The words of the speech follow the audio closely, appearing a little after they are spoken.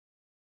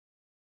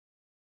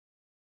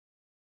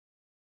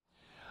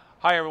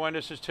Hi everyone,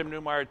 this is Tim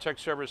Newmeyer, Tech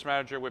Service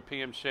Manager with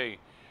PMC.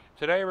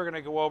 Today we're going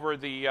to go over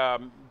the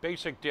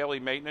basic daily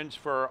maintenance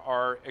for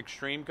our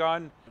Xtreme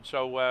gun.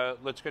 So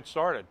let's get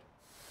started.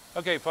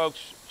 Okay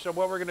folks, so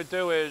what we're going to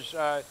do is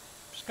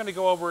just going to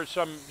go over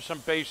some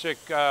basic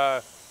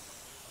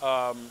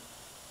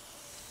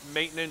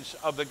maintenance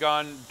of the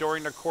gun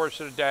during the course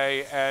of the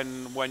day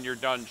and when you're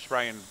done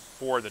spraying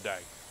for the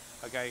day.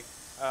 Okay,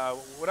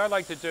 what I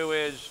like to do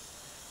is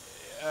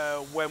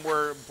when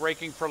we're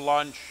breaking for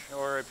lunch,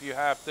 or if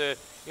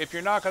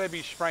you're not going to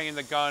be spraying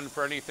the gun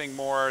for anything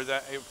more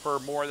than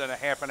a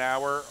half an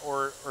hour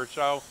or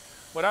so,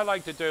 what I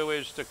like to do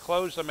is to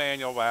close the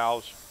manual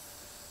valves.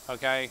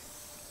 Okay,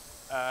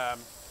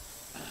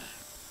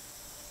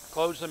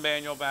 close the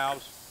manual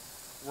valves,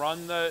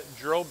 run the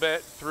drill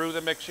bit through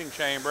the mixing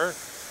chamber.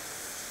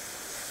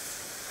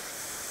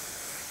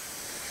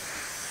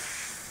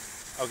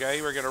 Okay,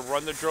 we're going to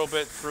run the drill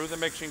bit through the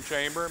mixing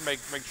chamber, make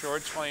sure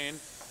it's clean.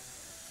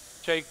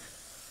 Take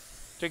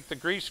the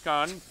grease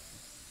gun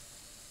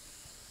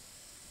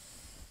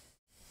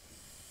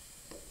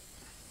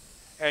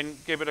and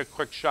give it a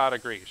quick shot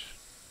of grease.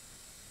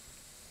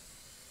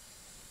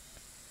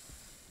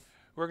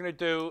 We're going to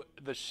do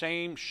the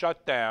same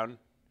shutdown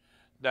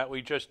that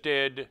we just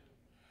did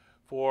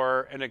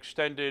for an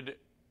extended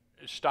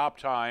stop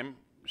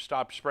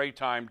spray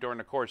time during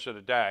the course of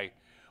the day.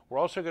 We're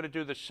also going to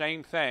do the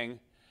same thing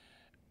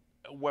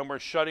when we're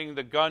shutting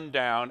the gun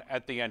down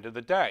at the end of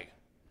the day.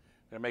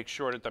 We're going to make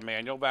sure that the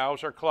manual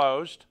valves are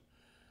closed.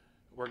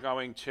 We're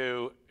going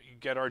to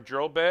get our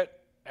drill bit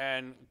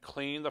and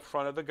clean the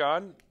front of the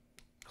gun,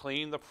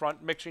 clean the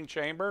front mixing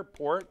chamber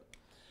port.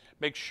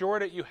 Make sure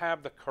that you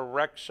have the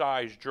correct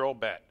size drill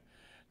bit.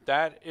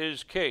 That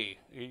is key.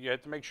 You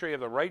have to make sure you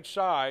have the right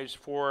size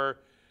for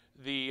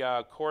the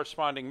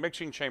corresponding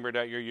mixing chamber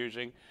that you're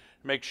using.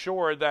 Make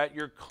sure that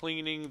you're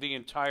cleaning the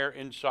entire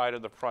inside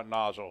of the front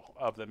nozzle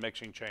of the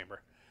mixing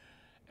chamber.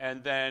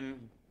 And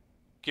then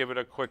give it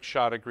a quick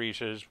shot of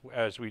grease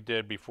as we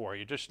did before.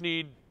 You just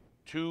need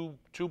two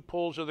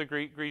pulls of the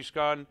grease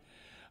gun.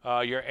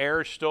 Your air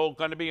is still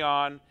going to be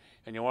on,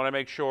 and you want to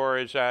make sure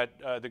is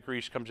that the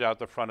grease comes out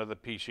the front of the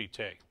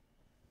PCT.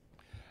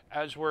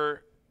 As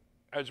we're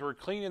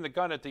cleaning the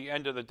gun at the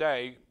end of the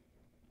day,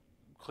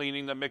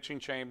 cleaning the mixing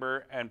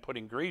chamber and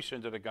putting grease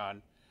into the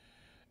gun,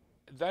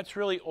 that's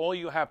really all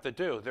you have to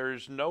do.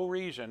 There's no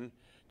reason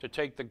to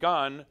take the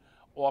gun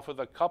off of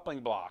the coupling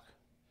block.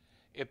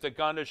 If the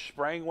gun is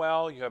spraying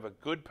well, you have a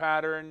good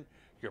pattern,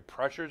 your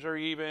pressures are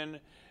even,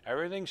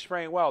 everything's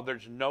spraying well,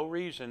 there's no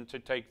reason to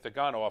take the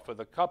gun off of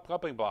the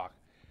coupling block.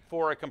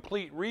 For a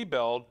complete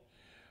rebuild,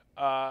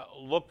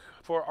 look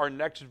for our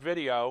next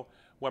video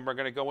when we're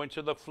going to go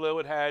into the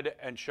fluid head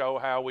and show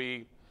how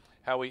we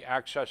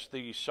access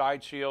the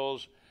side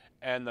seals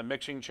and the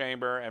mixing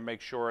chamber and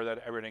make sure that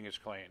everything is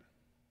clean.